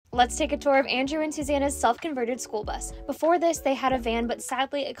Let's take a tour of Andrew and Susanna's self-converted school bus. Before this, they had a van, but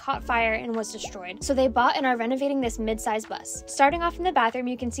sadly it caught fire and was destroyed. So they bought and are renovating this mid-size bus. Starting off in the bathroom,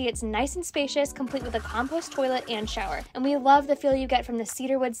 you can see it's nice and spacious, complete with a compost toilet and shower. And we love the feel you get from the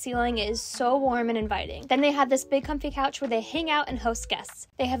cedarwood ceiling. It is so warm and inviting. Then they have this big comfy couch where they hang out and host guests.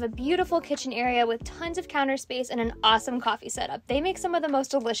 They have a beautiful kitchen area with tons of counter space and an awesome coffee setup. They make some of the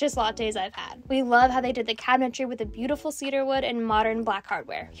most delicious lattes I've had. We love how they did the cabinetry with the beautiful cedarwood and modern black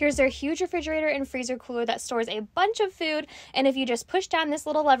hardware. Here's their huge refrigerator and freezer cooler that stores a bunch of food, and if you just push down this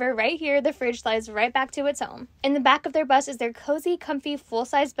little lever right here, the fridge slides right back to its home. In the back of their bus is their cozy, comfy,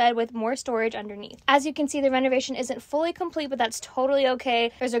 full-size bed with more storage underneath. As you can see, the renovation isn't fully complete, but that's totally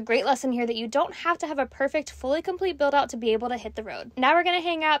okay. There's a great lesson here that you don't have to have a perfect, fully complete build-out to be able to hit the road. Now we're gonna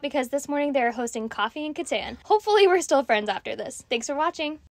hang out because this morning they're hosting coffee in Catan. Hopefully we're still friends after this. Thanks for watching!